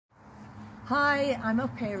Hi, I'm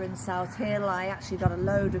up here in Southill. I actually got a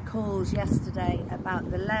load of calls yesterday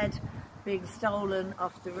about the lead being stolen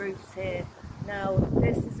off the roofs here. Now,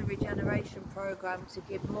 this is a regeneration programme to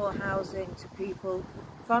give more housing to people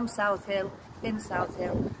from Southill, in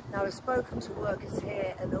Southill. Now, I've spoken to workers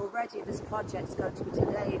here and already this project's going to be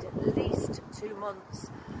delayed at least 2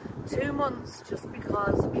 months. 2 months just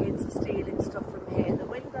because kids are stealing stuff from here. The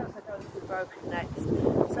windows are going to be broken next.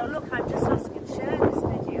 So look, I'm just asking, share this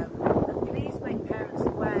video and please make parents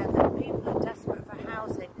aware that people are desperate for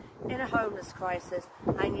housing in a homeless crisis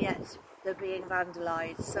and yet they're being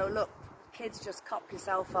vandalised. So look, kids, just cop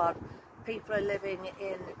yourself on. People are living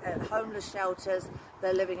in homeless shelters,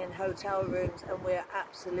 they're living in hotel rooms, and we're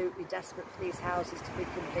absolutely desperate for these houses to be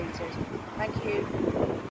completed. Thank you.